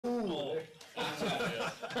Cool. I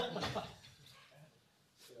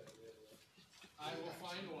will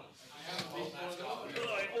find one. I have a big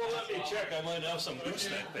one. Well, let me check. I might have some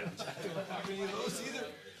gooseneck pins. I don't have any of those either.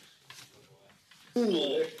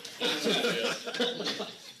 Cool.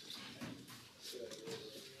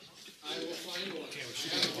 I will find one. I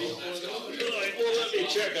have a big one. Well, let me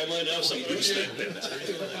check. I might have some gooseneck pins. I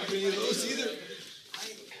don't have any of those either.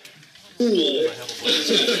 Cool.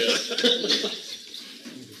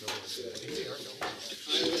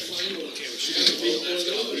 I will find one. I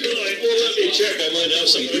have a big one. Well, let me check. I might have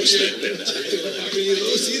some gooseneck pins. I don't have any of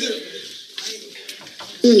those either.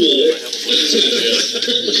 Cool.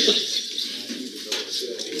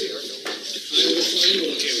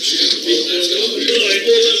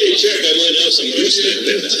 Well, let me check. I might have some gooseneck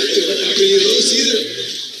pins. I don't have any of those either.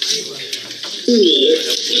 Cool.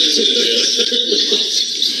 Well,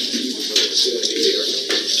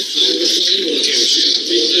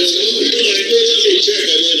 let me check.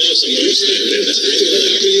 I might have some gooseneck pins. I don't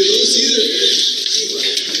have any of those either.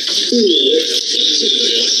 Cool.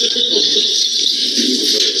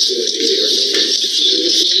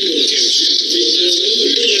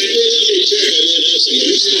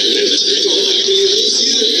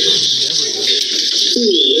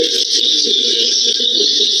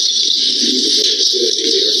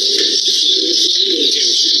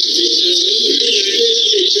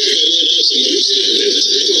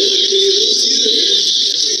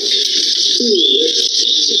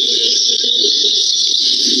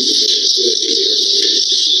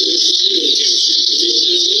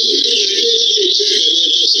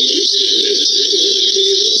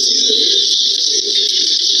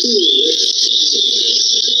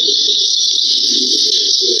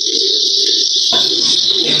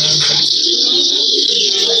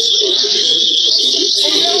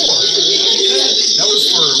 That was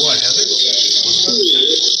for what, Heather?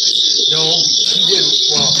 No, he did.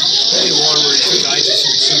 Well, I did one where he took IGC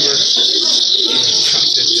receiver and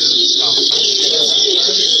chucked it.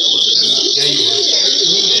 Yeah, you were.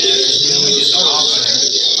 And then we did the hop and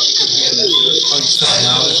we had that punch time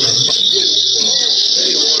out. He did. Well, I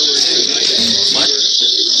did one where he took IGC receiver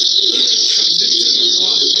and chucked it. And then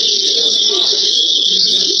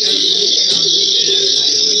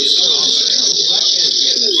we did the hop and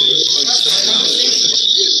we had that punch time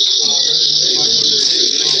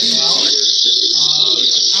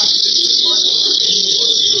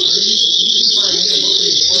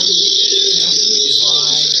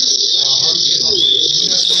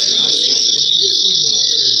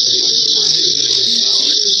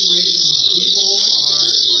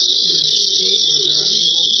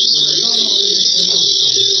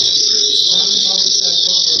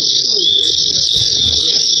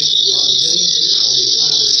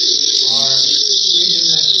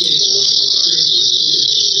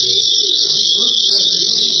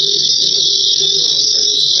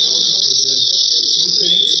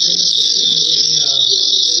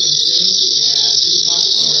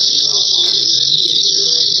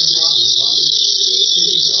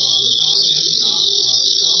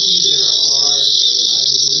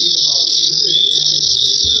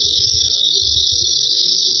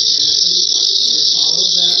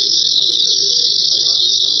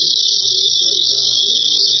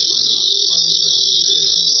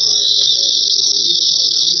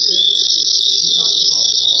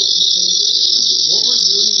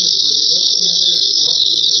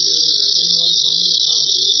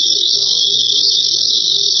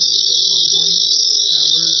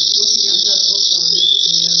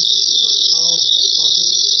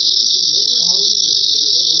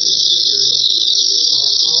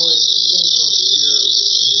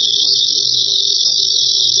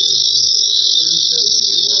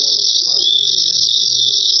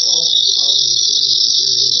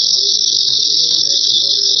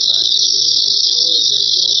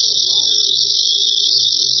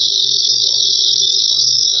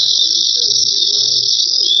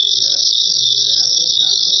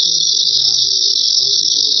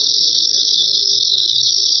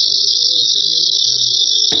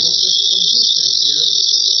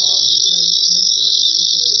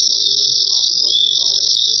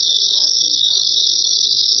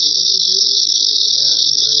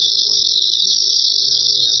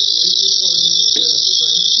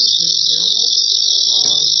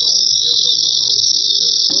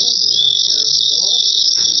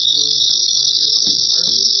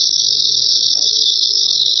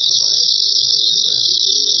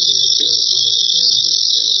out.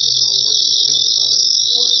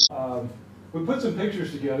 We put some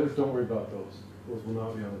pictures together. Don't worry about those. Those will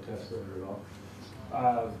not be on the test letter at all.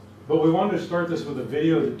 But we wanted to start this with a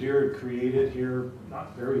video that Deere had created here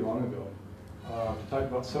not very long ago to talk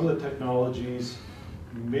about some of the technologies,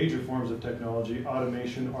 major forms of technology,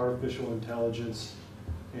 automation, artificial intelligence,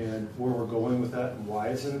 and where we're going with that and why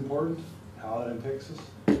it's important, how that impacts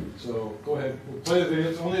us. So go ahead, we'll play the video.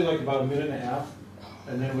 It's only like about a minute and a half,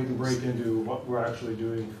 and then we can break into what we're actually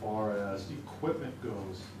doing as far as equipment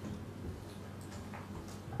goes.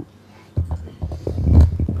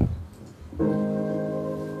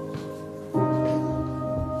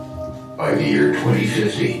 By the year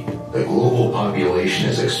 2050, the global population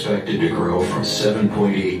is expected to grow from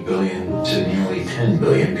 7.8 billion to nearly 10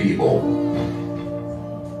 billion people.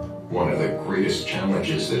 One of the greatest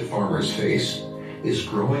challenges that farmers face is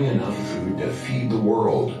growing enough food to feed the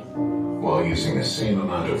world while using the same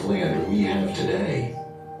amount of land we have today,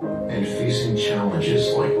 and facing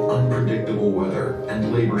challenges like unpredictable weather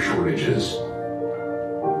and labor shortages.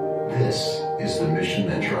 This is the mission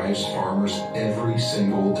that drives farmers every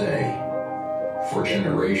single day. For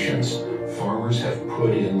generations, farmers have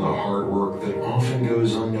put in the hard work that often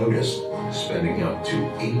goes unnoticed, spending up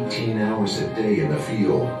to 18 hours a day in the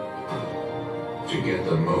field. To get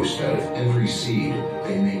the most out of every seed,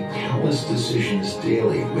 they make countless decisions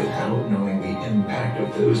daily without knowing the impact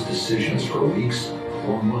of those decisions for weeks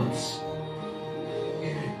or months.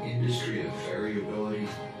 In an industry of variability,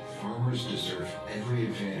 farmers deserve every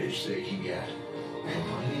advantage they can get.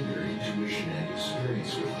 Combining their intuition and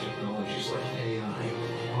experience with technologies like AI,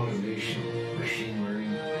 automation, machine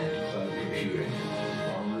learning, and cloud computing,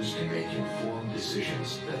 farmers can make informed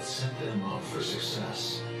decisions that set them up for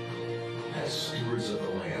success. As stewards of the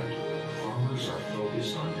land, farmers are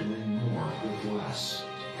focused on doing more with less,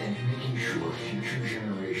 and making sure future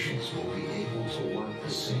generations will be able to work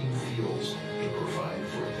the same fields to provide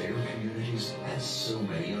for their communities as so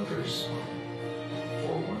many others.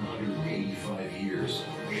 For 185 years,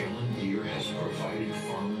 John Deere has provided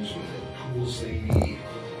farmers with the tools they need,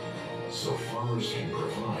 so farmers can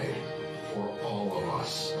provide for all of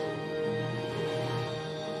us.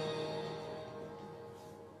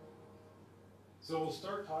 So we'll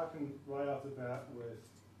start talking right off the bat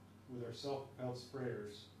with our self-propelled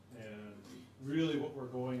sprayers, and really what we're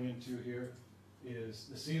going into here is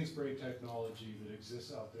the See and Spray technology that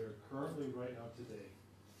exists out there currently right now today.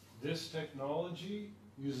 This technology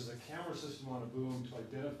uses a camera system on a boom to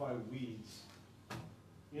identify weeds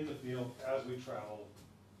in the field as we travel,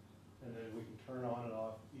 and then we can turn on and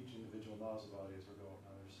off each individual nozzle body as we're going.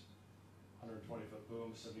 Now there's 120-foot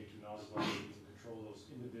booms, 72 nozzle bodies. We can control those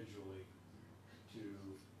individually to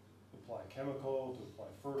apply chemical, to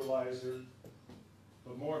apply fertilizer.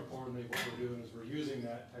 But more importantly, what we're doing is we're using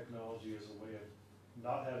that technology as a way of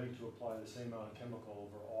not having to apply the same amount of chemical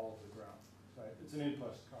over all of the ground. Right? It's an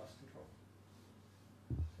input cost control.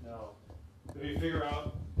 Now, if you figure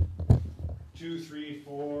out 2, 3,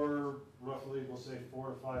 4, roughly, we'll say 4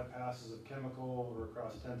 or 5 passes of chemical over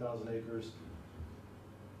across 10,000 acres.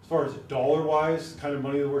 As far as dollar-wise, the kind of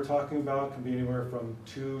money that we're talking about can be anywhere from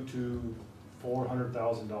 $200,000 to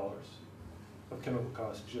 $400,000 of chemical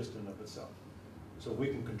costs just in and of itself. So we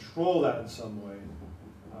can control that in some way.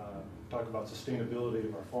 Talk about sustainability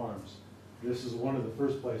of our farms. This is one of the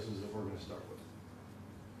first places that we're going to start with.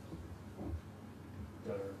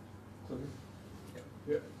 Got our clicker?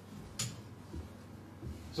 Yeah.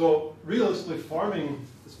 So realistically, farming,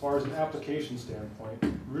 as far as an application standpoint,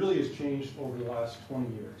 really has changed over the last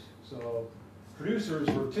 20 years. So producers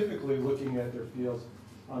were typically looking at their fields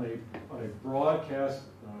on a broadcast,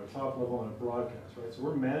 on a top level on a broadcast, right? So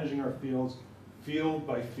we're managing our fields field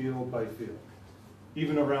by field by field.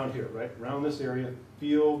 Even around here, right? Around this area,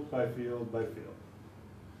 field by field by field.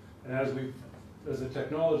 And as the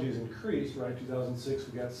technology has increased, right, 2006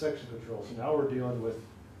 we got section control. So now we're dealing with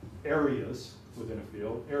areas within a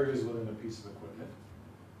field, areas within a piece of equipment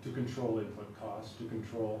to control input costs, to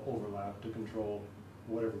control overlap, to control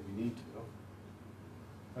whatever we need to do.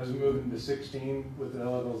 As we move into 16 with the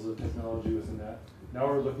levels of technology within that, now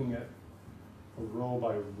we're looking at a row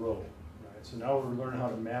by row. So now we're learning how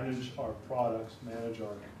to manage our products, manage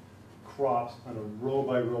our crops on a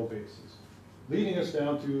row-by-row basis. Leading us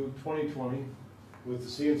down to 2020 with the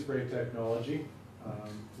See and Spray technology,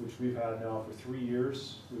 which we've had now for 3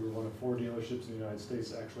 years. We were one of 4 dealerships in the United States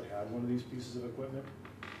that actually had one of these pieces of equipment.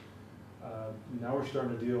 Now we're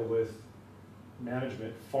starting to deal with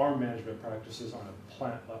management, farm management practices on a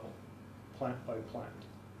plant level, plant by plant.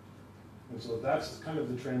 And so that's kind of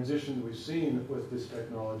the transition that we've seen with this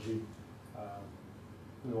technology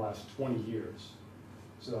in the last 20 years.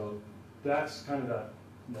 So that's kind of that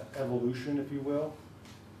evolution, if you will,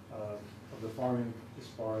 of the farming as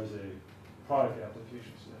far as a product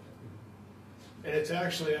application standpoint. And it's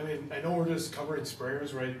actually, I mean, I know we're just covering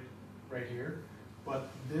sprayers right here, but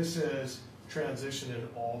this is transition in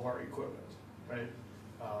all of our equipment, right?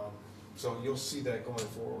 So you'll see that going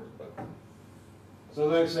forward, but. So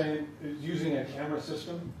like I'm saying, it's using a camera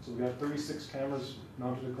system. So we have 36 cameras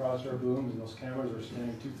mounted across our booms, and those cameras are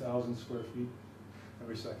scanning 2,000 square feet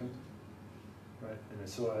every second. Right, and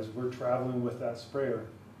so as we're traveling with that sprayer,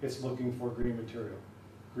 it's looking for green material,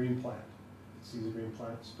 green plant. It sees a green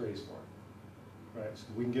plant, sprays for it. Right, so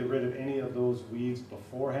we can get rid of any of those weeds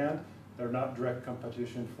beforehand. They're not direct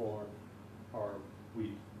competition for our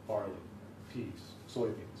wheat, barley, peas,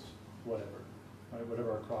 soybeans, whatever. Right,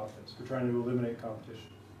 whatever our crop is. We're trying to eliminate competition.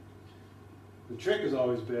 The trick has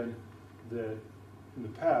always been that in the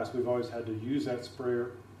past, we've always had to use that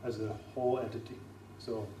sprayer as a whole entity.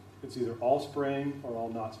 So it's either all spraying or all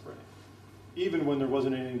not spraying. Even when there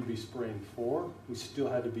wasn't anything to be spraying for, we still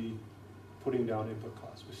had to be putting down input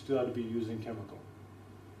costs. We still had to be using chemical.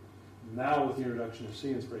 Now with the introduction of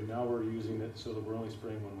See and Spray, now we're using it so that we're only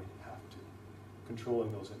spraying when we have to,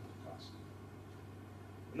 controlling those input costs.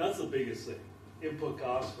 And that's the biggest thing, input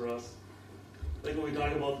costs for us. Like when we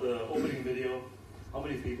talk about the opening video, how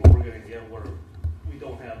many people we're going to get where we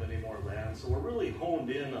don't have any more land. So we're really honed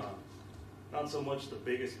in on not so much the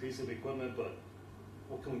biggest piece of equipment, but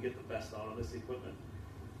what can we get the best out of this equipment?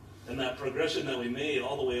 And that progression that we made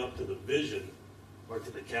all the way up to the vision, or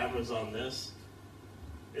to the cameras on this,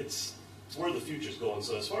 it's where the future's going.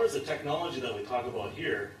 So as far as the technology that we talk about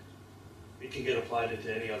here, it can get applied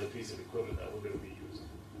into any other piece of equipment that we're going to be using.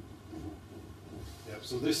 Yep,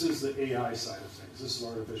 so this is the AI side of things. This is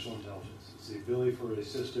artificial intelligence. It's the ability for a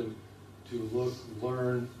system to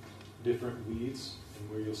learn different weeds, and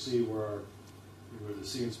where you'll see where the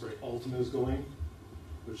See and Spray Ultimate is going,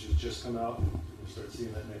 which has just come out. We'll start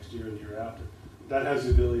seeing that next year and the year after. That has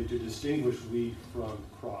the ability to distinguish weed from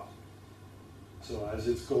crop. So as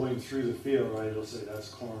it's going through the field, right, it'll say that's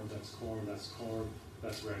corn, that's corn, that's corn,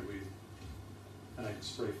 that's ragweed. And I can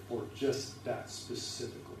spray for just that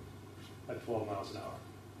specifically at 12 miles an hour,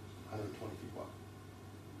 120 feet wide.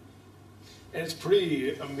 And it's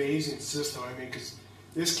pretty amazing system. I mean, because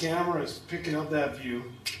this camera is picking up that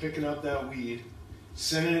view, picking up that weed,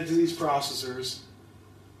 sending it to these processors,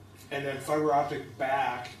 and then fiber optic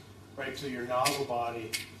back right to your nozzle body,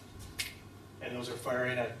 and those are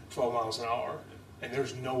firing at 12 miles an hour. And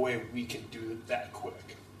there's no way we can do it that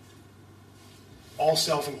quick. All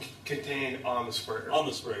self-contained on the sprayer. On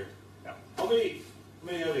the sprayer. Yeah. How many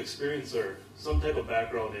have experience or some type of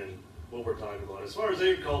background in what we're talking about? As far as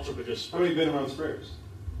agriculture, but just How many have been around sprayers?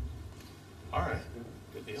 All right.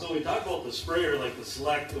 Good deal. so when we talk about the sprayer, like the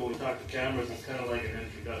Select, and when we talk to cameras, it's kind of like an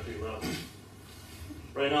introductory level.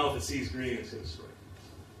 Right now, if it sees green, it's going to spray.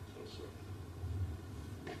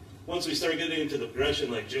 Once we start getting into the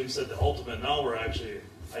progression, like Jim said, the ultimate, now we're actually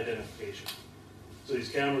identification. So these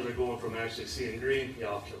cameras are going from actually seeing green, yeah,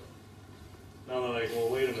 I'll kill it. Now they're like, well,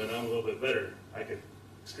 wait a minute, I'm a little bit better.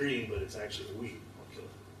 It's green, but it's actually wheat, I'll kill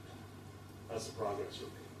it. That's the progress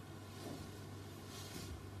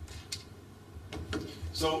we're making.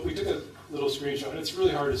 So we took a little screenshot, and it's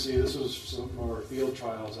really hard to see. This was some of our field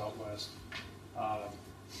trials out west.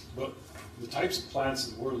 But the types of plants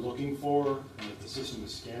that we're looking for and that the system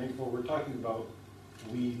is scanning for, we're talking about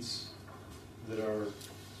weeds that are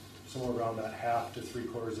somewhere around that 1/2 to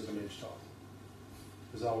 3/4 of an inch tall.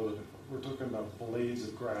 Is all we're looking for. We're talking about blades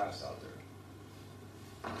of grass out there.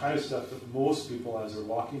 The kind of stuff that most people, as they're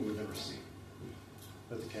walking, would never see,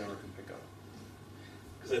 that the camera can pick up.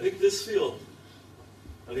 Because I think this field,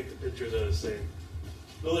 I think the pictures are the same.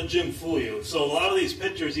 Don't let Jim fool you. So a lot of these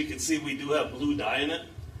pictures, you can see we do have blue dye in it.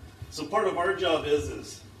 So part of our job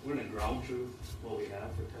is we're going to ground truth what we have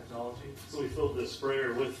for technology. So we filled this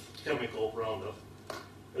sprayer with chemical Roundup,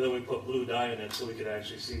 and then we put blue dye in it so we could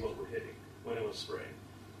actually see what we're hitting when it was spraying.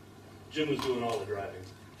 Jim was doing all the driving.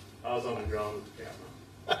 I was on the ground with the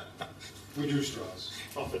camera. We drew straws.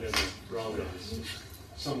 Up and in the Roundup.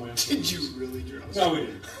 Somewhere. Did you really draw? No, we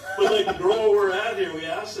didn't. But like the grower we're at here, we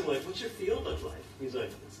asked him, like, what's your field look like? He's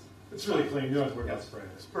like, It's really clean. You don't have to worry about spraying.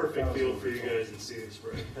 it's perfect field for you guys in See and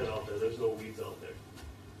Spray. Head out there. There's no weeds out there.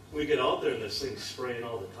 We get out there and this thing's spraying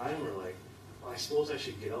all the time. We're like, well, I suppose I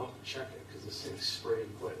should get out and check it because this thing's spraying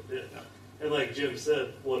quite a bit. And like Jim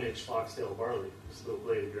said, 1-inch foxtail barley, this little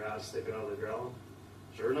blade of grass sticking out of the ground.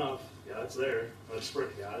 Sure enough, yeah, it's there. Let's spray.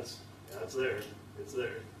 Yeah, it's there. It's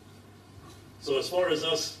there. So as far as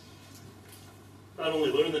us not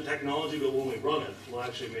only learn the technology, but when we run it, we'll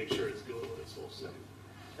actually make sure it's doing what it's supposed to do.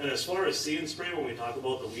 And as far as See and Spray, when we talk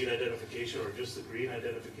about the weed identification or just the green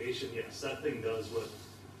identification, yes, that thing does what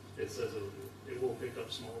it says it will do. It will pick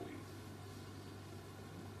up small weed.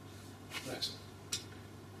 Excellent.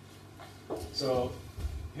 So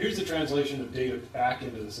here's the translation of data back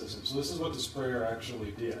into the system. So this is what the sprayer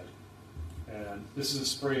actually did. And this is a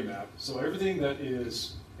spray map. So everything that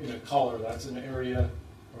is in a color, that's an area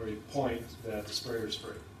or a point that the sprayer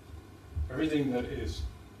sprayed. Everything that is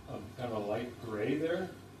kind of a light gray there,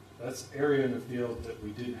 that's area in the field that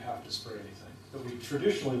we didn't have to spray anything, that we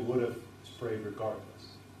traditionally would have sprayed regardless.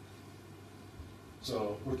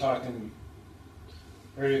 So we're talking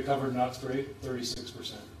area covered, not sprayed,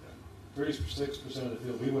 36%. 36% of the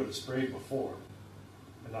field we would have sprayed before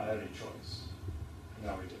and not had any choice. And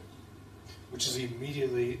now we do. Which is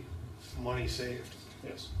immediately money saved.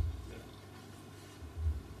 Yes.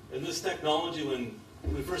 And this technology, when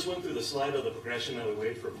we first went through the slide of the progression that we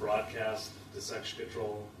wait from broadcast to section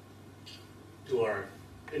control to our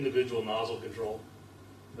individual nozzle control,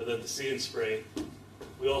 but then to see and spray,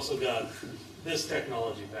 we also got this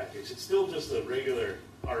technology package. It's still just a regular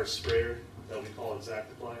our sprayer that we call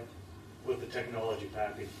ExactApply with the technology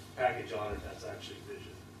package on it that's actually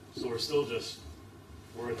vision. So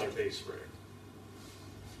we're with our base sprayer.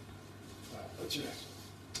 That's your next one.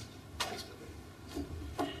 Thanks,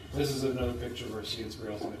 Billy. This is another picture of our See and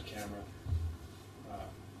Spray Ultimate camera.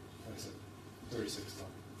 Like I said, 36 ton.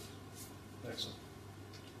 Next one.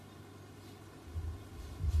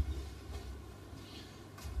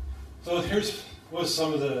 So here's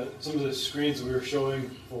some of the screens that we were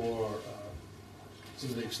showing for some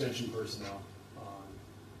of the extension personnel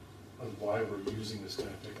on why we're using this kind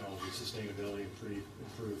of technology, sustainability,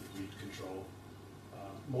 improved weed control.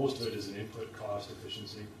 Most of it is an input cost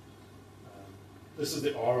efficiency. This is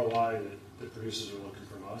the ROI that the producers are looking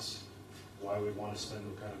from us, why we want to spend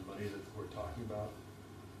the kind of money that we're talking about.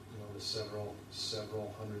 You know, the several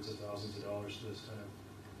hundreds of thousands of dollars to this kind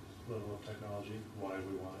of level of technology, why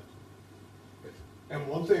we want it. And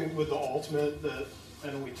one thing with the Ultimate that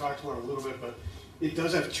I know we talked about a little bit, but it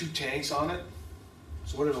does have 2 tanks on it.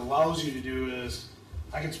 So what it allows you to do is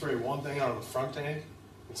I can spray one thing out of the front tank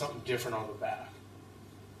and something different on the back,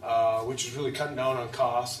 which is really cutting down on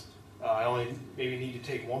costs. I only maybe need to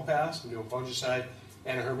take one pass and do a fungicide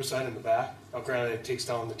and a herbicide in the back. Now, granted, it takes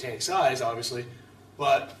down the tank size, obviously,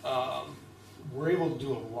 but we're able to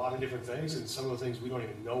do a lot of different things, and some of the things we don't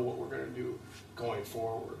even know what we're going to do going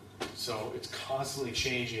forward. So it's constantly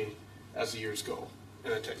changing as the years go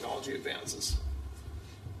and the technology advances.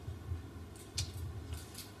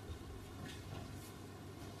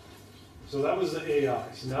 So that was the AI.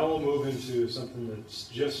 So now we'll move into something that's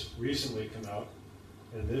just recently come out,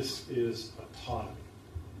 and this is autonomy.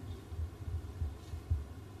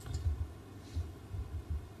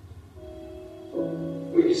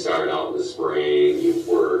 When you start out in the spring, you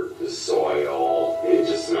work the soil, and it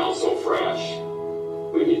just smells so fresh.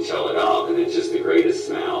 When you till it up, and it's just the greatest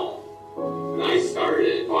smell. When I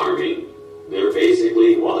started farming, there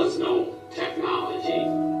basically was no technology.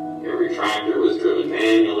 Every tractor was driven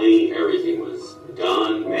manually, everything was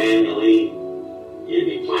done manually. You'd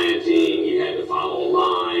be planting, you had to follow a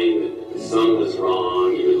line, if the sun was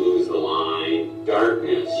wrong, you would lose the line.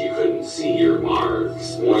 Darkness, you couldn't see your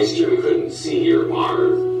marks. Moisture, you couldn't see your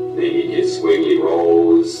mark. Then you'd get squiggly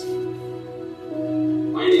rows.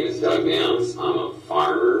 My name is Doug Nance. I'm a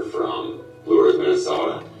farmer from Blue Earth,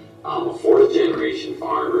 Minnesota. I'm a 4th generation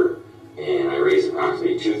farmer, and I raise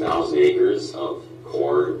approximately 2,000 acres of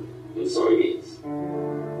corn and soybeans.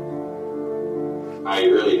 I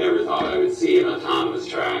really never thought I would see an autonomous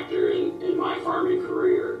tractor in my farming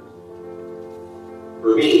career.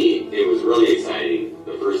 For me, it was really exciting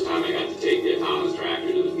the first time I got to take the autonomous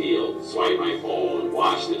tractor to the field, swipe my phone,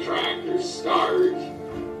 watch the tractor start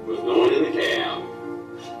with no one in the cab,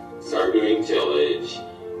 start doing tillage,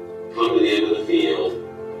 come to the end of the field,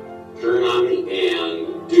 turn on the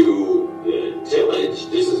end, do the tillage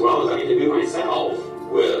just as well as I can do myself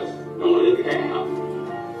with no one in the cab.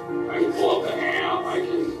 I can pull up the app, I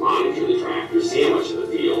can monitor the tractor, see how much of the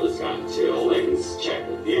field has gotten tilled, I can check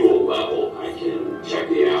the fuel level, I can check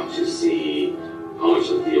the app to see how much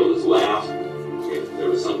of the field is left. If there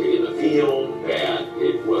was something in the field that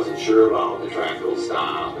it wasn't sure about, the tractor will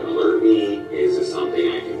stop and alert me. Is there something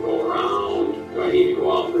I can go around? Do I need to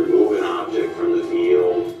go out and remove an object from the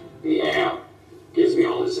field? The app gives me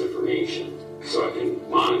all this information so I can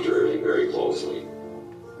monitor everything very closely.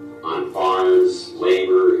 On farms,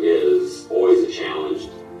 labor is always a challenge.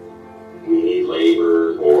 We need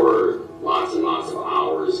labor for lots and lots of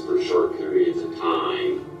hours for short periods of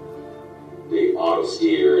time. The auto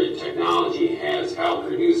steer and technology has helped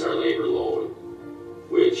reduce our labor load,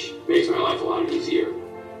 which makes my life a lot easier.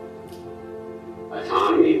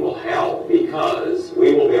 Autonomy will help because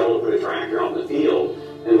we will be able to put a tractor out in the field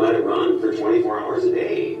and let it run for 24 hours a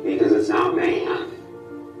day because it's not manned.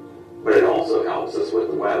 But it also helps us with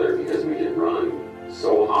the weather because we can run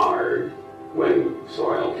so hard when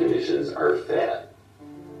soil conditions are fit.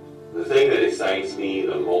 The thing that excites me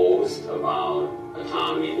the most about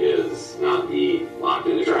autonomy is not be locked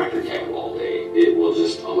in the tractor cab all day. It will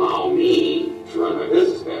just allow me to run my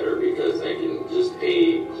business better because I can just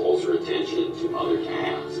pay closer attention to other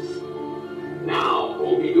tasks. Now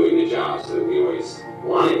we'll be doing the jobs that we always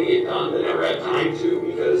wanted to get done but never had time to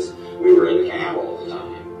because we were in the cab all the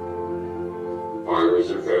time. Farmers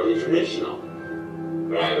are fairly traditional,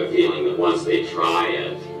 but I have a feeling that once they try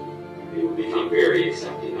it, they will become very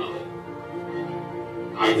accepting of it.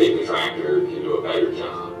 I think the tractor can do a better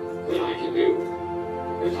job than I can do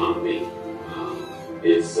autonomy.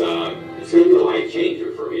 It's going to be a life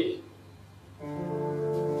changer for me.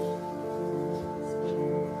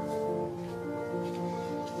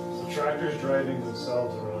 So tractors driving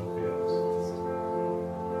themselves around fields.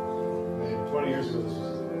 I mean, 20 years ago, this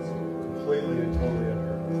was completely and totally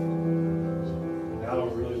unheard of. And now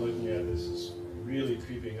we're really looking at this as really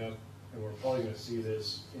creeping up, and we're probably going to see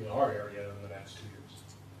this in our area in the next 2 years.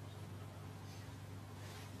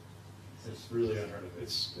 It's really unheard of.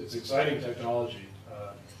 It's exciting technology,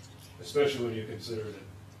 especially when you consider that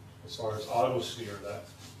as far as auto steer,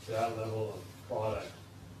 that level of product.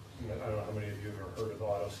 You know, I don't know how many of you have ever heard of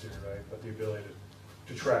auto steer, right? But the ability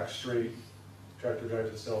to track straight, tractor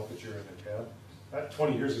drives itself, but you're in the cab. That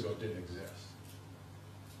 20 years ago didn't exist.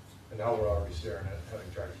 And now we're already staring at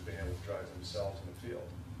having tractors being able to drive themselves in the field,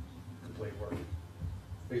 complete work.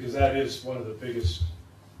 Because that is one of the biggest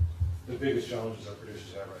challenges our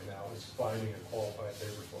producers have right now is finding a qualified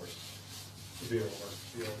labor force to be able to work the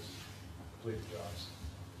fields, complete the jobs.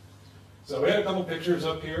 So we had a couple pictures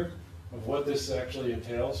up here of what this actually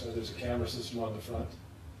entails. So there's a camera system on the front.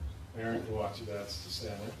 Aaron can walk through that to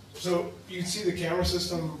stand there. So you can see the camera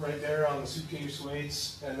system right there on the suitcase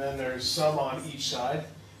weights, and then there's some on each side.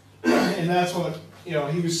 And that's what, he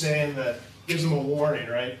was saying that gives him a warning,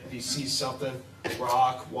 right? If he sees something,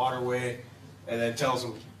 rock, waterway, and then tells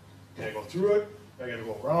him, can I go through it? I gotta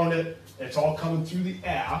go around it. And it's all coming through the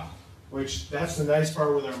app, which that's the nice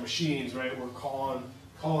part with our machines, right? We're calling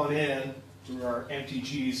in through our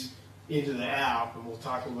MTGs into the app, and we'll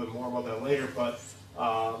talk a little bit more about that later. But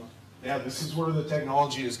yeah, this is where the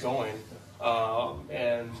technology is going.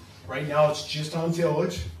 And right now it's just on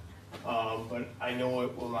tillage, but I know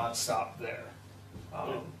it will not stop there.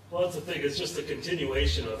 Well, that's the thing, it's just a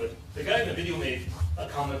continuation of it. The guy in the video made a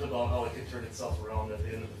comment about how it can turn itself around at the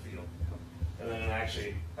end of the field. And then it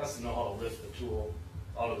actually has to know how to lift the tool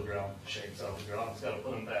out of the ground, shanks out of the ground, it's got to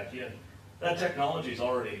put them back in. That technology is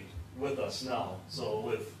already with us now. So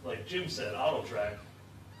with, like Jim said, auto track,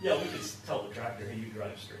 yeah, we can tell the tractor, hey, you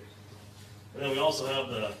drive straight. And then we also have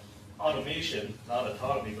the automation, not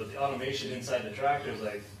autonomy, but the automation inside the tractor is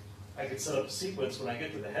like, I could set up a sequence when I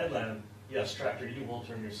get to the headland. Yes, tractor, you will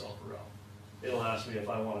turn yourself around. It'll ask me if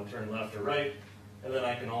I want to turn left or right, and then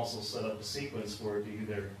I can also set up a sequence for it to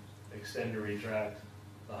either extend or retract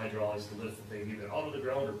the hydraulics to lift the thing either out of the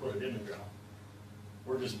ground or put it in the ground.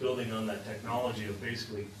 We're just building on that technology of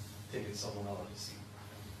basically taking someone out of the seat.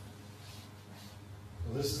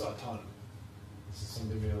 Well, this is autonomy. This is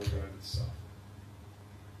something being able to drive itself.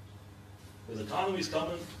 As autonomy's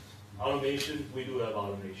coming, automation, we do have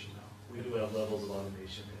automation now. We do have levels of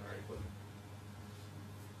automation in our equipment.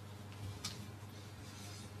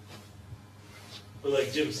 But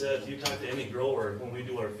like Jim said, if you talk to any grower when we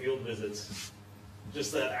do our field visits,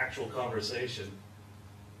 just that actual conversation,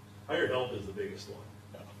 hired help is the biggest one.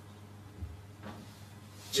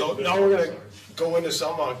 So now we're going to go into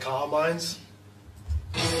some on combines.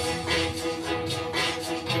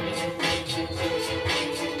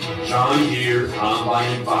 John Deere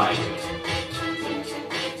Combine Advisor.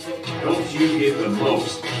 Helps you get the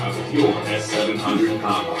most out of your S700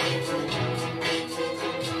 combine.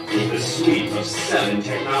 With a suite of 7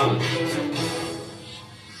 technologies.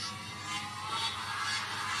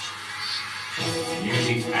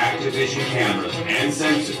 Using Activision cameras and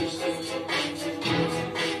sensors,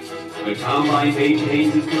 the combine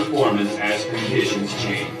maintains its performance as conditions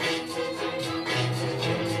change.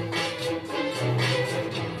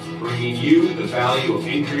 Bringing you the value of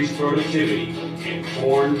increased productivity in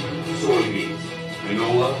corn, soybeans,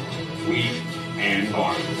 canola, wheat, and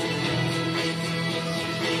barley.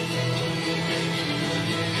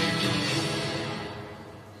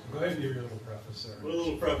 Go ahead and give your little preface there. A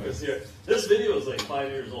little preface here. This video is like 5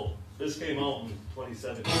 years old. This came out in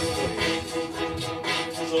 2017.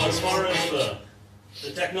 So as far as the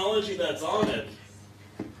technology that's on it,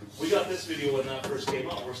 we got this video when that first came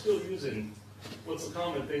out. We're still using what's the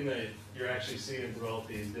common thing that you're actually seeing throughout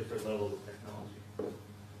these different levels of technology.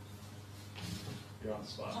 You're on the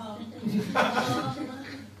spot.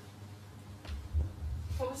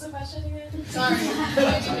 What was the question again? Sorry. I'm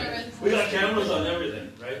getting nervous. We got cameras on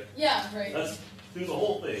everything, right? Yeah, right. That's through the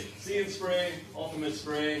whole thing. See and spraying, ultimate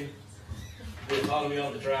spraying, the autonomy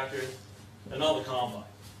on the tractor, and now the combine.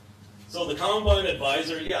 So the combine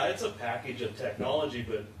advisor, yeah, it's a package of technology,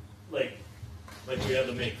 but like we have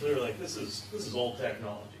to make clear, like this is old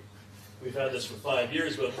technology. We've had this for 5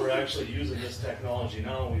 years, but we're actually using this technology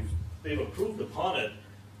now. They've approved upon it,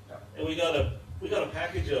 and we got a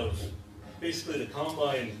package of basically the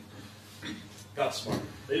combine got smart.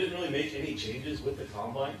 They didn't really make any changes with the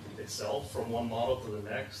combine itself from one model to the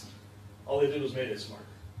next. All they did was made it smarter.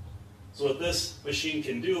 So what this machine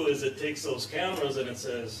can do is it takes those cameras and it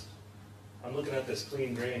says, I'm looking at this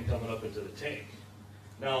clean grain coming up into the tank.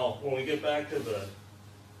 Now, when we get back to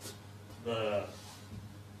the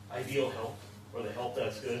ideal health, or the health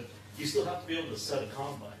that's good, you still have to be able to set a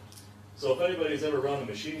combine. So if anybody's ever run a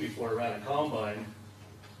machine before, ran a combine,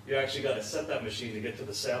 you actually got to set that machine to get to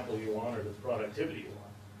the sample you want or the productivity you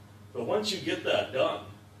want. But once you get that done,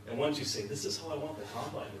 and once you say, this is how I want the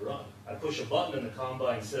combine to run, I push a button and the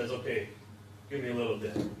combine says, okay, give me a little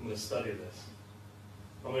bit. I'm going to study this.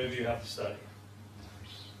 How many of you have to study? I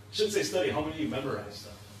shouldn't say study, how many of you memorize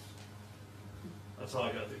stuff? That's how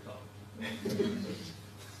I got through combine.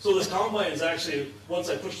 So this combine is actually, once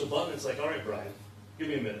I push the button, it's like, all right, Brian, give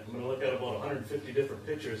me a minute. I'm going to look at about 150 different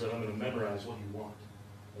pictures and I'm going to memorize what you want.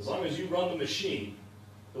 As long as you run the machine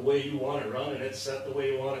the way you want it run and it's set the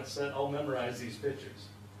way you want it set, I'll memorize these pictures.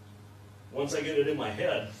 Once I get it in my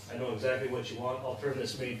head, I know exactly what you want, I'll turn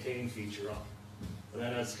this maintain feature on. And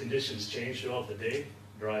then as conditions change throughout the day,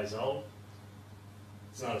 dries out,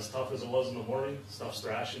 it's not as tough as it was in the morning, stuff's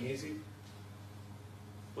thrashing easy.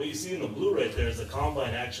 What you see in the blue right there is the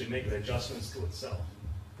combine actually making adjustments to itself.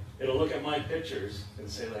 It'll look at my pictures and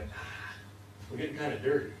say like, we're getting kind of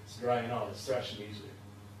dirty, it's drying out, it's thrashing easier.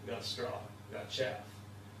 We got straw, we got chaff.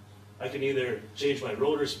 I can either change my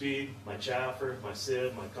rotor speed, my chaffer, my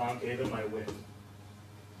sieve, my concave, and my wind.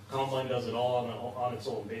 Combine does it all on its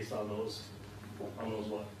own based on those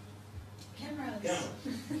what? Cameras.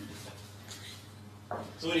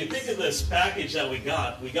 So when you think of this package that we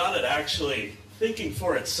got it actually thinking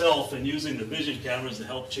for itself and using the vision cameras to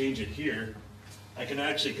help change it here. I can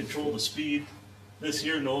actually control the speed. This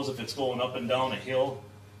here knows if it's going up and down a hill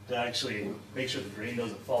to actually make sure the grain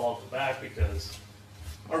doesn't fall out the back, because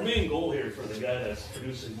our main goal here for the guy that's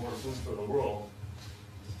producing more food for the world,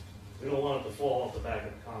 we don't want it to fall off the back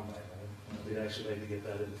of the combine, right? We'd actually like to get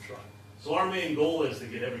that in the truck. So our main goal is to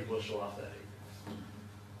get every bushel off that acre.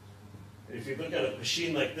 And if you look at a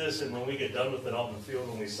machine like this, and when we get done with it out in the field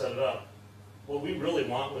when we set it up, what we really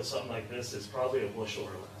want with something like this is probably a bushel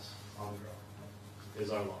or less on ground,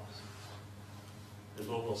 is our loss. Is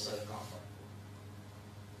what we'll set a combine.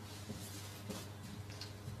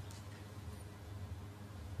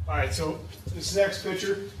 All right, so this next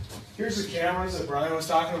picture, here's the cameras that Brian was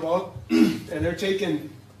talking about, and they're taking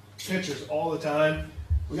pictures all the time.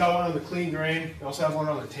 We got one on the clean grain. We also have one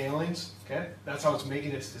on the tailings. Okay, that's how it's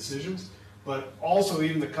making its decisions. But also,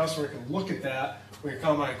 even the customer can look at that when you're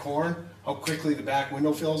combining corn, how quickly the back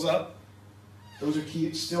window fills up. Those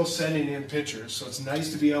are still sending in pictures, so it's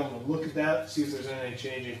nice to be able to look at that, see if there's anything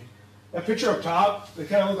changing. That picture up top, they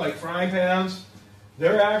kind of look like frying pans.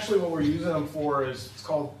 They're actually, what we're using them for is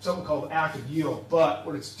something called active yield. But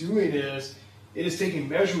what it's doing is, it is taking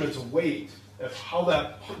measurements of weight of how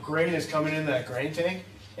that grain is coming in that grain tank,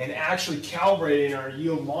 and actually calibrating our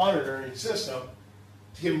yield monitoring system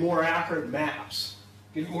to get more accurate maps,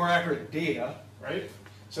 get more accurate data, right?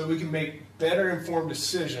 So we can make better informed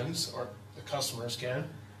decisions, or the customers can,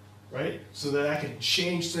 right? So that I can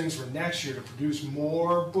change things for next year to produce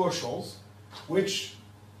more bushels, which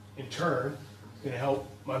in turn is going to help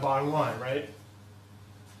my bottom line, right?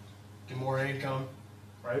 Get more income,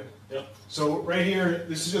 right? Yep. So right here,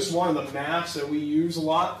 this is just one of the maps that we use a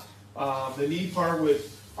lot. The neat part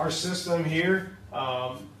with our system here,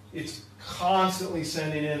 it's constantly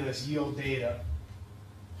sending in this yield data.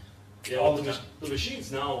 Yeah, well, the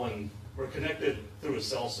machines now, when we're connected through a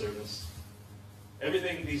cell service,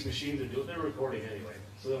 everything these machines are doing, they're recording anyway.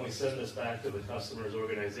 So then we send this back to the customer's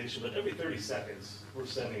organization, but every 30 seconds, we're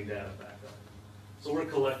sending data back up. So we're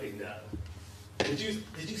collecting data. Did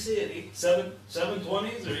you say it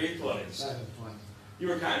 720s or 820s? 720. You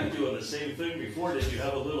were kind of doing the same thing before. Did you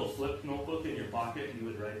have a little flip notebook in your pocket and you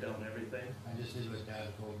would write down everything? I just did what Dad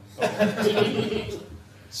told me.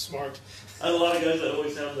 Smart. I had a lot of guys that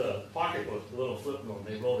always have the pocketbook, the little flip note, and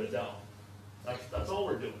they wrote it down. That's all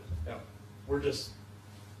we're doing. Yeah. We're just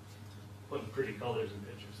putting pretty colors in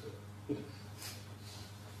pictures to it.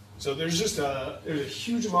 So there's a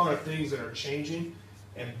huge amount of things that are changing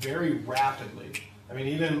and very rapidly. I mean,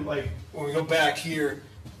 even like when we go back here,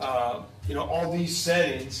 you know, all these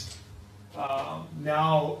settings,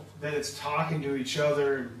 now that it's talking to each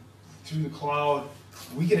other through the cloud,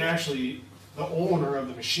 we can actually, the owner of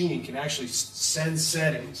the machine can actually send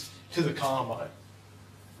settings to the combine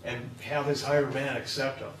and have his hired man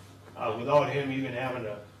accept them without him even having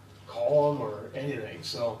to call them or anything.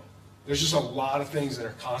 So there's just a lot of things that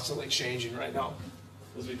are constantly changing right now.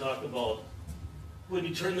 As we talked about, when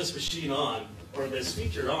you turn this machine on, or this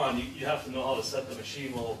feature on, you have to know how to set the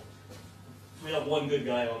machine. Well, we have one good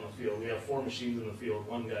guy on the field. We have 4 machines in the field.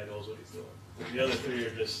 One guy knows what he's doing. The other 3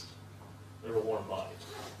 are just, they're a warm body.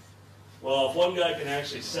 Well, if one guy can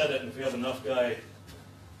actually set it, and if we have enough guy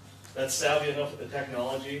that's savvy enough with the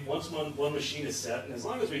technology, once one machine is set, and as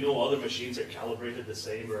long as we know other machines are calibrated the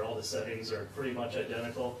same, or all the settings are pretty much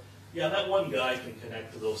identical, yeah, that one guy can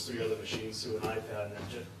connect to those 3 other machines through an iPad and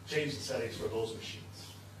then change the settings for those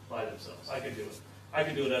machines by themselves. I can do it. I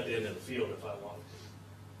can do it at the end of the field if I wanted to.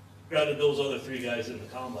 Granted, those other 3 guys in the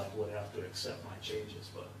combine would have to accept my changes,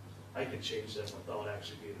 but I can change them without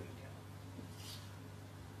actually being in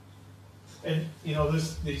the camera. And you know,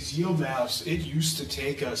 these yield maps, it used to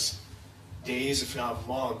take us days, if not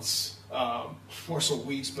months, more so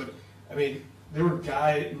weeks, but I mean, there were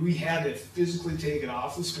guys, we had to physically take it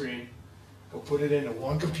off the screen, go put it into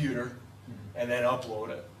one computer, and then upload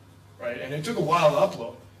it, right? And it took a while to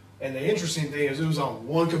upload. And the interesting thing is it was on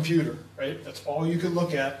one computer, right? That's all you could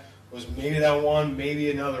look at was maybe that one, maybe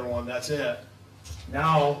another one, that's it.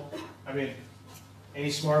 Now, I mean, any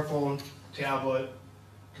smartphone, tablet,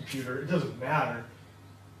 computer, it doesn't matter.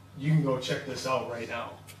 You can go check this out right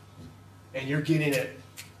now. And you're getting it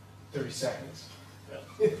 30 seconds. Yeah.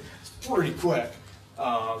 It's pretty quick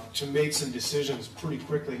to make some decisions pretty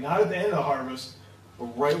quickly. Not at the end of the harvest,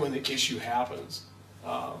 but right when the issue happens,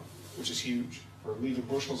 which is huge. For leaving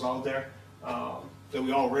bushels out there that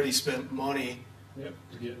we already spent money to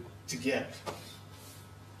get.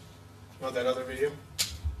 Want that other video?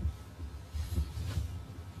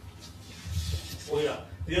 Well, yeah.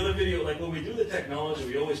 The other video, like when we do the technology,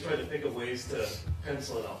 we always try to think of ways to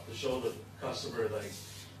pencil it out, to show the customer, like,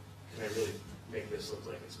 can I really make this look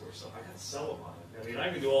like it's worth something? I got to sell them on it. I mean, I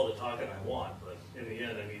can do all the talking I want, but in the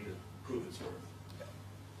end, I need to prove it's worth it.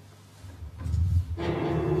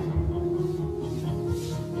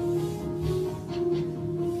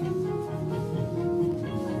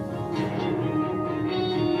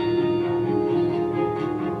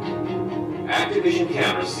 Activision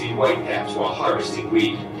cameras see whitecaps while harvesting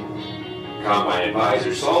wheat. Combine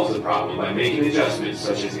Advisor solves the problem by making adjustments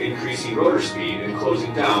such as increasing rotor speed and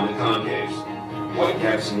closing down the concaves.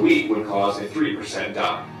 Whitecaps in wheat would cause a 3%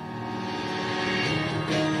 die.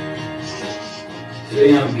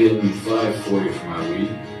 Today I'm getting $5.40 for my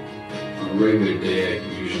wheat. On a regular day I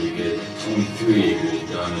can usually get 23 acres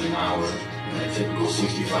done in an hour, and a typical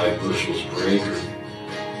 65 bushels per acre.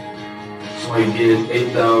 So I get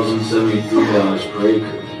 $8,073 per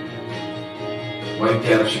acre.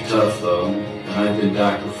 Whitecaps are tough though, and I've been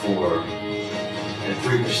docked before. At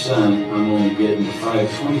 3%, I'm only getting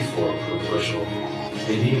 $5.24 per bushel.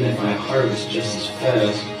 And even if I harvest just as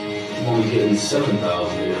fast, I'm only getting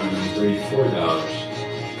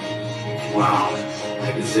 $7,834. Wow,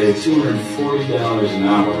 I could save $240 an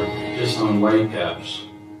hour just on whitecaps.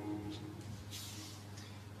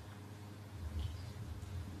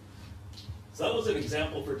 So that was an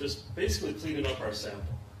example for just basically cleaning up our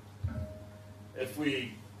sample. If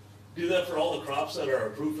we do that for all the crops that are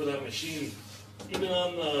approved for that machine, even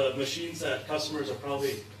on the machines that customers are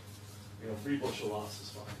probably, 3 bushel loss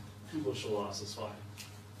is fine, 2 bushel loss is fine.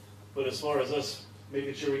 But as far as us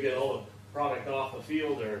making sure we get all the product off the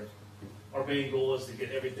field, or our main goal is to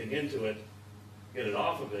get everything into it, get it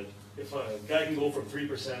off of it. If a guy can go from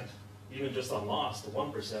 3%, even just on loss, to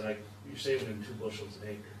 1%, you're saving him 2 bushels an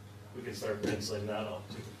acre. We can start penciling that out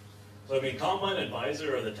too. So I mean, Combine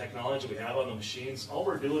Advisor, or the technology we have on the machines, all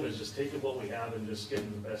we're doing is just taking what we have and just getting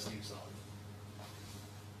the best use out of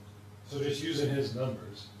So it. just using his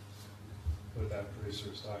numbers, what that producer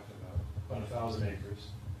was talking about, on 1,000 acres,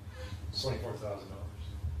 it's $24,000.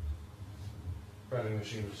 Probably the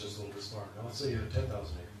machine was just a little bit smarter. Now let's say you have a 10,000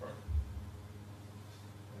 acre farm.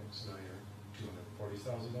 Right, so now you're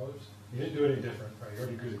 $240,000. You didn't do any different, right? You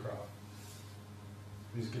already grew the crop.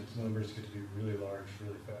 These numbers get to be really large,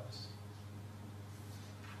 really fast.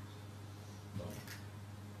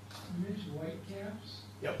 You mentioned white caps.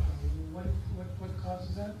 Yep. What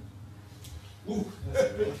causes that? Ooh,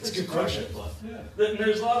 that's a good question. Yeah. Then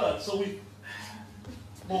there's a lot of,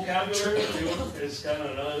 vocabulary too is kind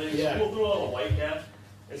of another thing. Yeah. So we'll throw out a white cap,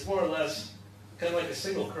 it's more or less kind of like a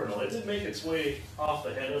single kernel. It didn't make its way off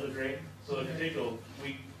the head of the grain. So if you take a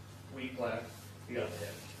wheat plant, you got the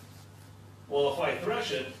head. Well, if I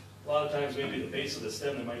thresh it, a lot of times maybe the base of the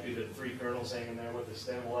stem, there might be the 3 kernels hanging there with the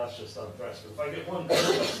stem. Well, that's just unthreshed. But if I get one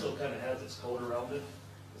kernel that still kind of has its coat around it,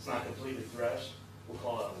 it's not completely threshed, we'll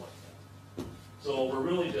call that a white cap. So we're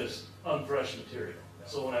really just unthreshed material.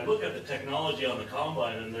 So when I look at the technology on the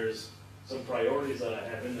combine, and there's some priorities that I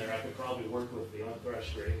have in there, I could probably work with the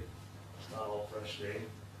unthreshed grain, not all fresh grain,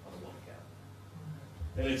 on the white cap.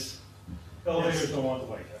 And it's Elevators don't want the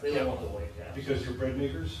white cap. they don't want the white cap. Because your bread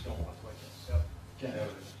makers don't want the white cap. Can't have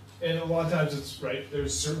it. And a lot of times it's, right,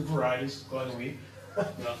 there's certain varieties, Glen wheat,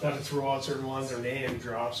 not to throw out certain ones or name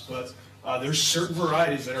drops, but there's certain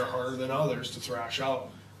varieties that are harder than others to thrash out.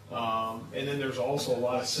 And then there's also a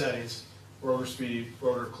lot of settings, rotor speed,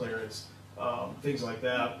 rotor clearance, things like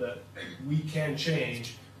that, that we can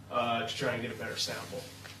change to try and get a better sample.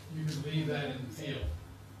 You can leave that in the field.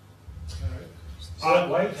 So that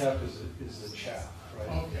white cap is the chaff, right?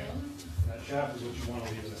 Okay. That chaff is what you want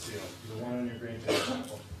to leave in the field. You don't want it in your grain bed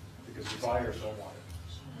sample, because your buyers don't want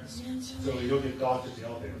it. So you'll get docked at the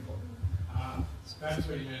elevator for it. That's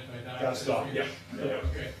what you meant by dock. That's dock, yeah.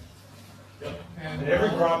 Okay. Yep. And And every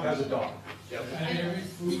crop has a dock. And every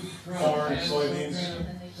food crop Corn, has soybeans.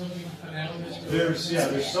 something analogous to.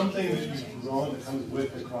 There's something that you grow that comes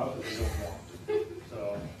with the crop that you don't want.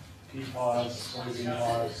 So pea pods, soybean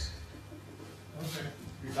pods. Okay.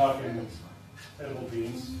 You're talking edible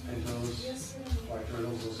beans, pintos, white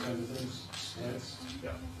turtles, those kinds of things, splits.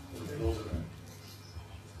 Yeah. Those are there.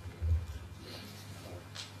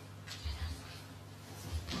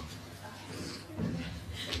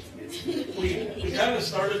 We kind of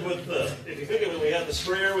started with the, if you think of it, we had the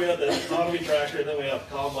sprayer, we had the autonomy tractor, and then we have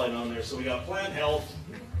combine on there. So we got plant health,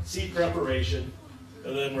 seed preparation,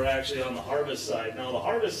 and then we're actually on the harvest side. Now the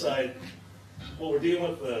harvest side, well, we're dealing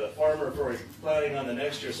with the farmer for planting on the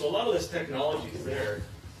next year. So a lot of this technology is there,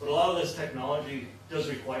 but a lot of this technology does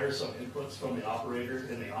require some inputs from the operator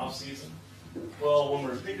in the off season. Well, when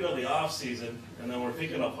we're thinking of the off season, and then we're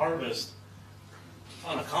thinking of harvest,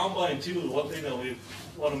 on a combine too, the one thing that we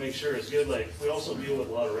want to make sure is good, like we also deal with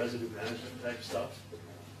a lot of residue management type stuff.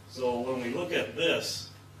 So when we look at this,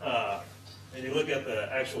 and you look at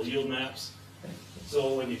the actual yield maps,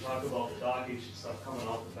 so when you talk about the dockage and stuff coming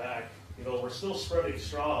off the back, you know, we're still spreading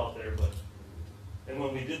straw out there, but, and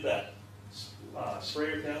when we did that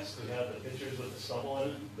sprayer test, we had the pictures with the stubble in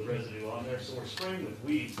it, the residue on there, so we're spraying with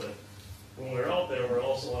weeds, but when we're out there, we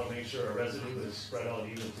also want to make sure our residue is spread out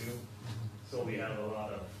even too. So we have a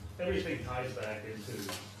lot of, everything ties back into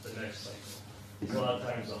the next cycle. A lot of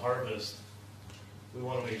times the harvest, we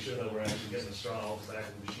want to make sure that we're actually getting the straw off the back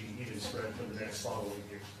of the sheet, even spread for the next following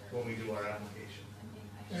year when we do our application.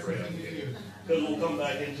 Everything you do. Because we'll come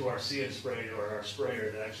back into our seed spray or our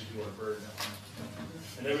sprayer to actually do our bird now.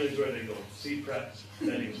 And everything's ready to go. Seed prep,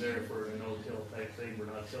 bedding's there for a no-till type thing. We're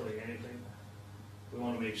not tilling anything. We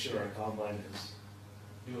want to make sure our combine is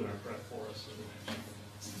doing our prep for us for the next year.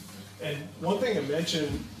 And one thing I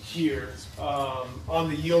mentioned here, on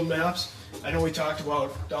the yield maps, I know we talked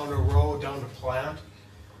about down to row, down to plant.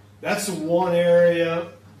 That's the one area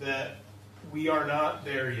that we are not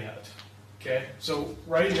there yet, okay? So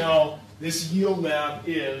right now, this yield map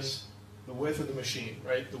is the width of the machine,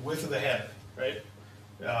 right? The width of the head, right?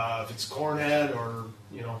 If it's corn head or,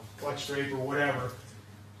 you know, flex drape or whatever,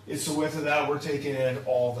 it's the width of that, we're taking in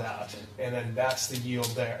all that, and then that's the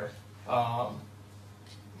yield there.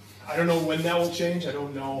 I don't know when that will change. I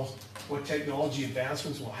don't know what technology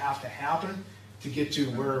advancements will have to happen to get to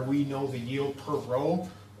where we know the yield per row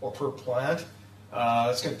or per plant.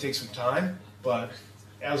 It's going to take some time, but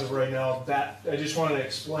as of right now, that I just wanted to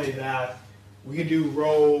explain that we can do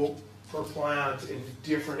row per plant in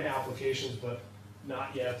different applications, but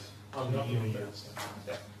not yet on the yield.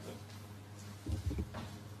 Yeah.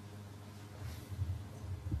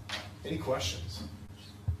 Any questions?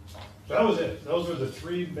 That was it. Those were the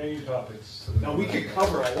 3 main topics. Now we could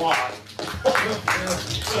cover a lot. We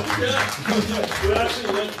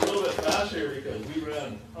actually went a little bit faster because we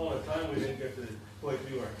ran out of time. We didn't get to quite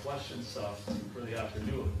do our question stuff for the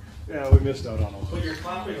afternoon. Yeah, we missed out on all But you're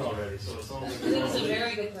clapping already, so it's almost. It was a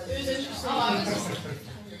very good presentation. It was interesting. Oh, I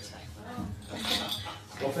was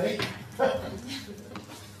Well, thank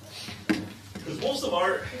you. Because most of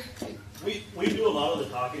our, we do a lot of the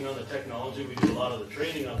talking on the technology, we do a lot of the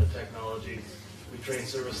training on the technology. We train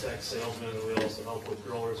service tech salesmen, and we also help with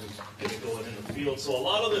growers and get it going in the field. So a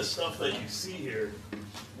lot of this stuff that you see here,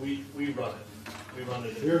 we run it. We run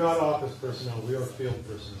it. We're not office personnel, we are field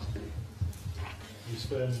personnel. We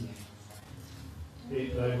spend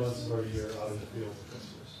 8-9 months of our year out in the field with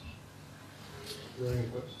customers. Drilling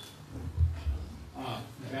equips.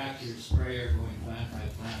 Back to your sprayer going plant by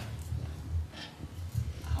plant.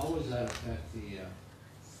 How does that affect the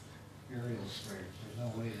aerial sprayers? There's no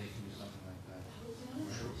way they can do something like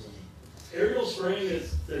that. Aerial spraying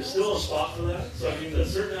is, there's still a spot for that. So I mean, the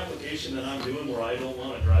certain application that I'm doing where I don't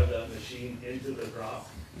want to drive that machine into the crop,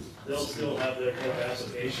 they'll still have their type of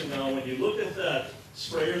application. Now, when you look at that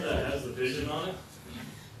sprayer that has the vision on it,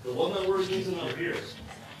 the one that we're using up here,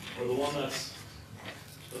 or the one that's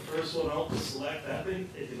the first one out to select that thing,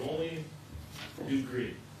 it can only do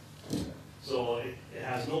green. So it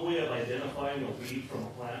has no way of identifying a weed from a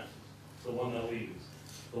plant, the one that we use.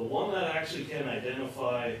 The one that actually can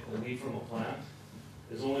identify a weed from a plant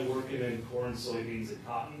is only working in corn, soybeans, and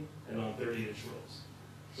cotton, and on 30-inch rows.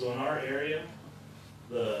 So in our area,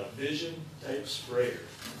 the vision type sprayer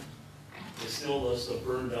is still lists a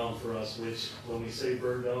burn down for us, which when we say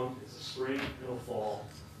burn down, it's a spring and a fall,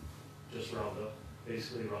 just Roundup,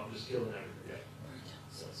 basically Roundup, just killing everything.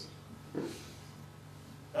 So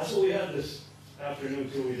that's what we had this afternoon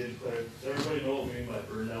too. We did clear. Does everybody know what we mean by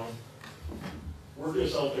burn down? We're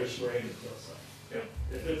just out there spraying to kill stuff.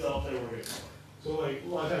 Yeah. If it's out there, we're gonna kill it. So like a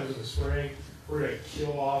lot of times with the spraying, we're gonna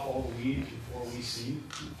kill off all the weeds before we seed,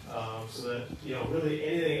 so that, you know, really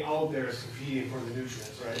anything out there is competing for the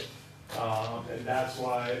nutrients, right? And that's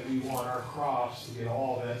why we want our crops to get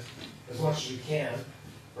all of it as much as we can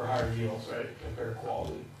for higher yields, right, and better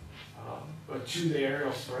quality. But to the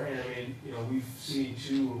aerial spraying, I mean, you know, we've seen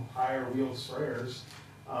 2 higher wheeled sprayers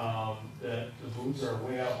that the booms are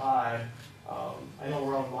way up high. I know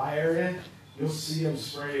around my area, you'll see them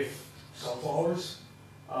spray sunflowers,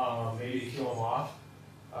 maybe to kill them off.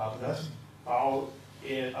 But that's about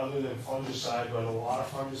it, other than fungicide, but a lot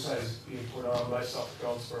of fungicide is being put on by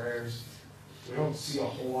self-propelled sprayers. We don't see a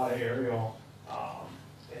whole lot of aerial,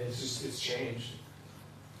 and it's changed,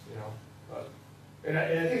 you know. But and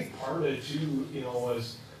I think part of it too, you know,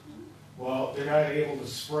 was, well, they're not able to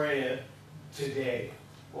spray it today.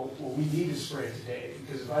 Well, we need to spray it today,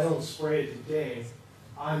 because if I don't spray it today,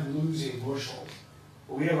 I'm losing bushels.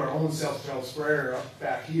 But we have our own self-propelled sprayer up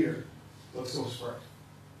back here. Let's go spray.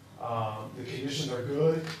 The conditions are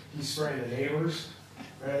good. He's spraying the neighbors.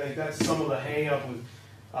 Right? I think that's some of the hang-up with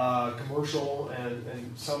commercial,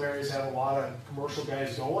 and some areas have a lot of commercial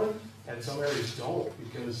guys going, and some areas don't,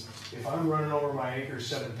 because if I'm running over my acres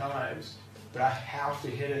 7 times, but I have to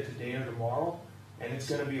hit it today or tomorrow, and it's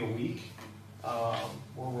going to be a week,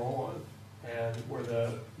 we're rolling, and where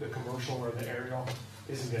the commercial or the aerial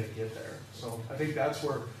isn't going to get there. So I think that's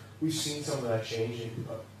where we've seen some of that changing.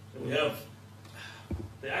 But we have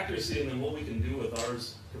the accuracy and then what we can do with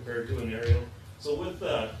ours compared to an aerial. So with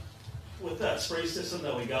that spray system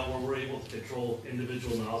that we got, where we're able to control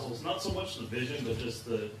individual nozzles, not so much the vision, but just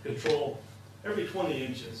the control every 20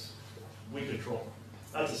 inches, we control.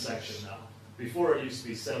 That's a section now. Before it used to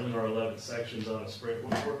be 7 or 11 sections on a spray.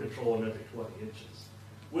 We're controlling every 20 inches.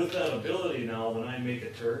 With that ability now, when I make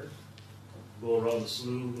a turn, go around the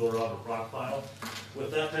slough, go around a rock pile,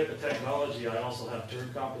 with that type of technology, I also have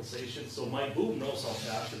turn compensation, so my boom knows how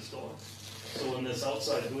fast it's going. So when this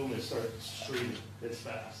outside boom is starting streaming, it's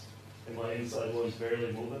fast, and my inside one's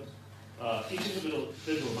barely moving. Each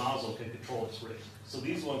individual nozzle can control its rate. So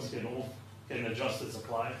these ones can adjust its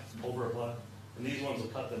apply, over apply, and these ones will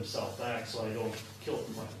cut themselves back so I don't kill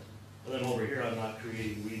the plant. And then over here, I'm not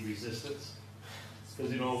creating weed resistance,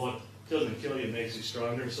 because you know what doesn't kill you makes you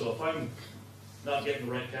stronger. So if I'm not getting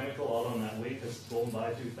the right chemical out on that weight because it's going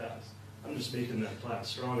by too fast, I'm just making that plant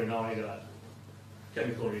stronger. Now I got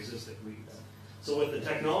chemical resistant weeds. So with the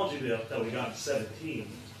technology that we got in 17,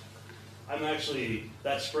 I'm actually,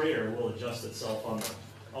 that sprayer will adjust itself on the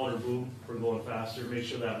outer boom for going faster, make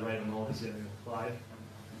sure that right amount is getting applied,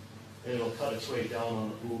 and it'll cut its way down on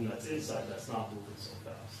the boom that's inside that's not moving so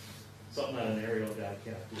fast. Something that an aerial guy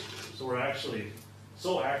can't do. So we're actually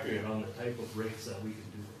so accurate on the type of rates that we can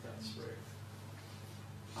do with that sprayer.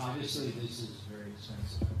 Obviously, this is very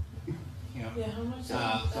expensive. You know, Yeah, how much? so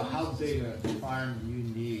how big a farm do you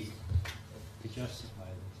need to justify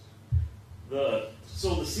this?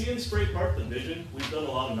 So the see and spray part, the vision, we've done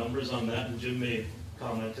a lot of numbers on that, and Jim made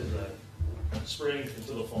comment to the spring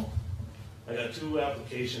into the fall. I got 2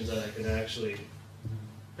 applications that I can actually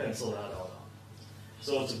pencil that out on.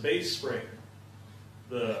 So it's a base sprayer.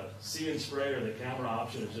 The see and spray or the camera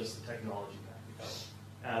option is just the technology package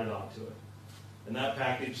added onto it. And that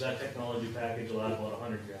package, that technology package will add about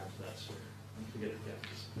 100 grams to that sprayer to get the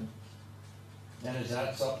chemicals. And is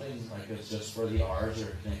that something like it's just for the R's,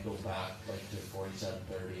 or can it go back like to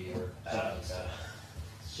 4730 or something like that?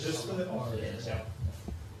 just for the Yes. yeah.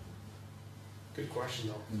 Good question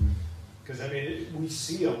though, because I mean we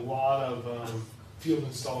see a lot of field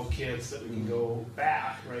installed kits that we can go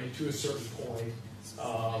back, right, to a certain point.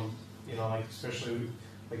 You know, like especially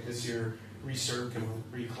like this year, recirc and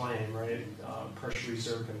reclaim, right? Pressure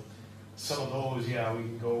recirc, and some of those, yeah, we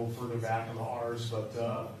can go further back on the R's, but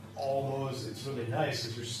all those, it's really nice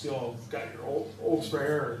because you're still got your old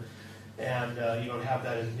sprayer, and you don't have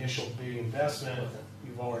that initial big investment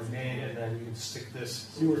you've already made, and then you can stick this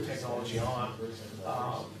newer technology on.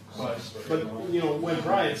 But you know, when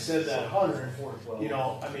Brian said that 100, you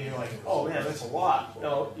know, I mean, you're like, oh man, that's a lot.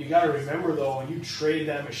 No, you got to remember though, when you trade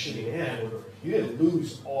that machine in, you didn't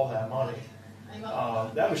lose all that money.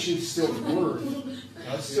 That machine's still worth. You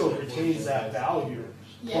know, it still retains that value.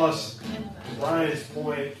 Plus, to Brian's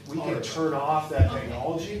point, we can turn off that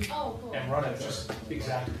technology and run it just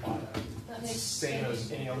exactly by that. It's the same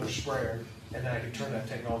as any other sprayer, and then I can turn that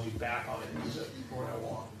technology back on it and use it for what I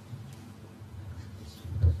want.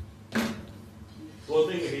 One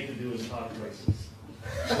thing we hate to do is talk prices.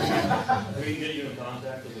 We can get you in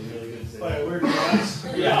contact with a really good salesman. We're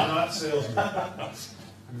not salesmen.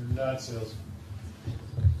 We're not salesmen.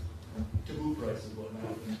 Taboo price is what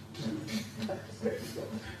matters.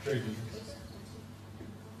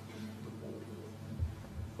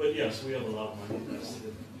 But yes, we have a lot of money invested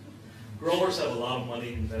in. Growers have a lot of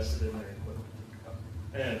money invested in their equipment.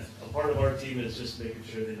 And a part of our team is just making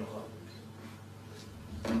sure they know how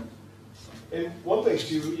to use it. And one thing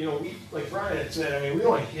too, you know, we, like Brian had said, I mean, we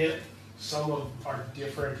only hit some of our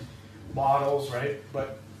different models, right?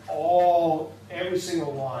 But every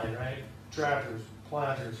single line, right? Tractors,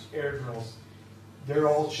 planters, air drills, they're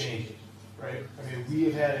all changing, right? I mean, we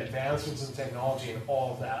have had advancements in technology and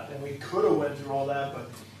all of that, and we could have went through all that, but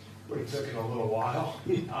it took it a little while.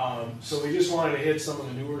 So we just wanted to hit some of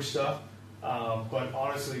the newer stuff. But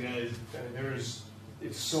honestly, guys, I mean,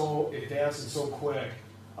 it's so advanced and so quick.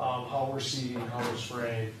 How we're seeding, how we're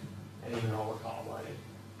spraying, and even how we're combining.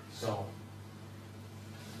 So,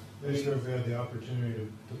 I'm not sure if we had the opportunity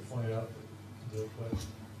to point out that what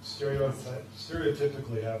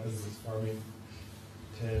stereotypically happens with farming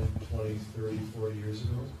 10, 20, 30, 40 years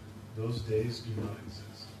ago, those days do not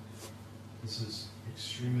exist. This is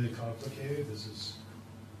extremely complicated.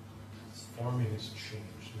 Farming has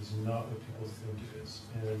changed. It's not what people think it is.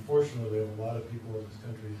 And unfortunately, we have a lot of people in this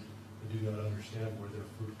country do not understand where their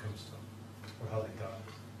food comes from or how they got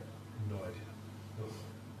it. No idea. No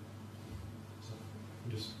clue. So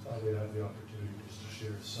we just thought we'd have the opportunity just to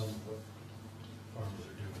share some of what farmers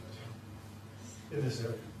are doing in this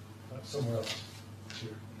area, not somewhere else.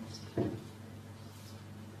 Here.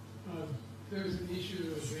 There was an issue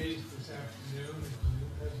that was raised this afternoon in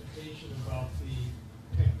the presentation about the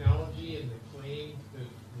technology and the claim that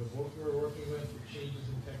the book we're working with for changes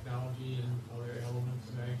in technology and other elements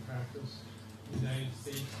of ag practice, the United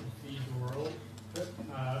States can feed the world.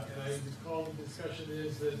 And I recall the discussion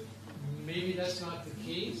is that maybe that's not the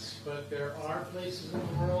case, but there are places in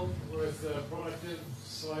the world with productive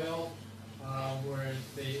soil where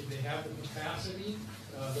they have the capacity.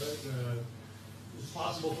 It's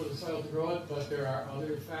possible for the soil to grow it, but there are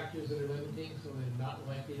other factors that are limiting, so they're not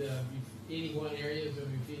likely to be any one area is going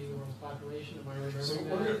to be feeding the world's population. Am I remembering So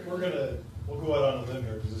that? we'll go out on a limb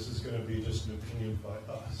here because this is going to be just an opinion by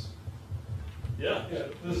us. Yeah.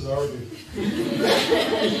 This is our view.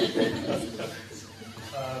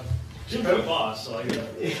 Jim's the boss, so I got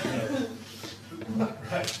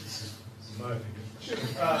Right. This is my opinion.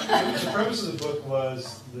 The premise of the book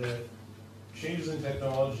was that changes in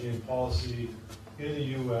technology and policy in the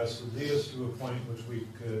U.S. would lead us to a point in which we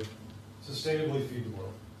could sustainably feed the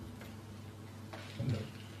world.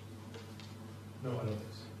 No, I don't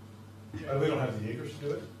think so. We don't have the acres to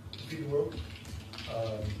do it, to feed the world.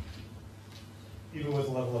 Even with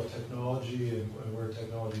the level of technology and where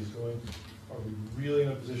technology is going, are we really in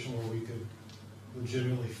a position where we could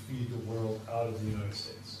legitimately feed the world out of the United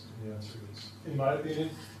States? And the answer is, in my opinion,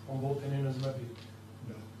 humble opinion as it might be,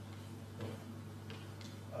 no.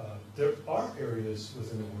 There are areas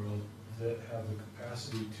within the world that have the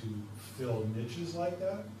capacity to fill niches like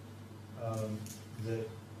that, that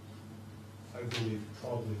I believe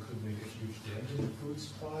probably could make a huge dent in the food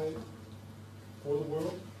supply for the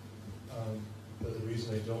world. But the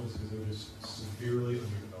reason they don't is because they're just severely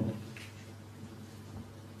underdeveloped.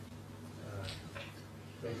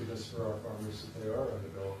 Thank goodness for our farmers that they are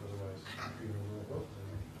underdeveloped, otherwise we'd be in a real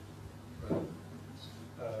world.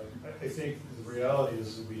 I think the reality is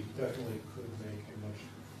that we definitely could make a much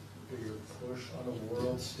bigger push on the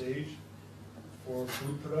world stage for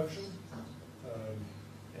food production,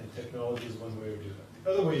 and technology is one way to do that. The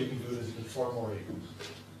other way you can do it is you can farm more acres.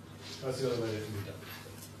 That's the other way that can be done.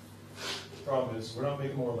 The problem is we're not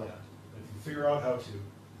making more land. If you figure out how to,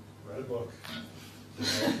 write a book,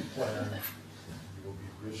 developed plan, it will be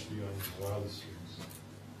rich beyond the wildest dreams.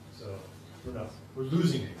 So we're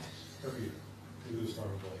losing it every year. We lose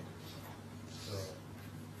farmable acres. So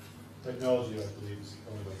technology, I believe, is the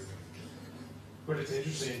only way we're going to get there. But it's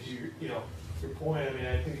interesting to your point. I mean,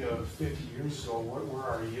 I think of 50 years ago, what were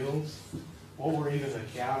our yields? What were even the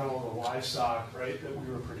cattle, the livestock, right, that we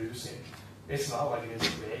were producing? It's not like it is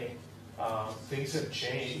today. Things have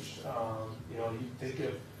changed. You think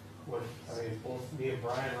of both me and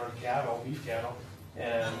Brian run cattle, beef cattle,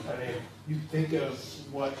 and you think of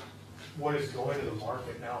what is going to the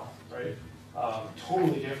market now, right?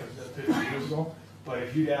 Totally different than 50 years ago. But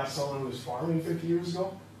if you'd ask someone who was farming 50 years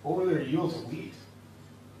ago, what were their yields of wheat?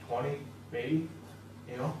 20, maybe,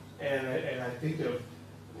 And I think of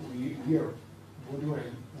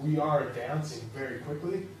we are advancing very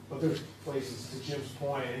quickly, but there's places, to Jim's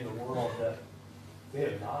point, in the world that they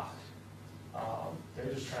have not.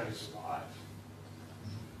 They're just trying to survive.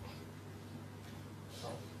 So,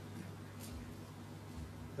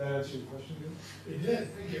 That answer your question, Jim? It did,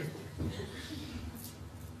 thank you.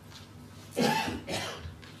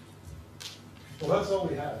 Well, that's all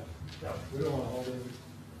we had. Yeah, we don't want to hold it.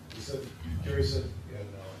 Gary said, yeah,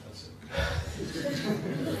 no, that's it.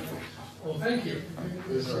 Well, thank you.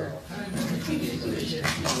 These are all.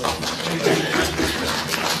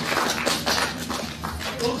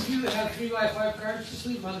 Those of you that have 3x5 cards, just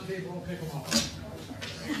leave them on the table and pick them up. Put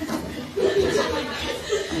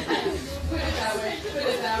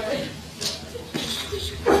it that way.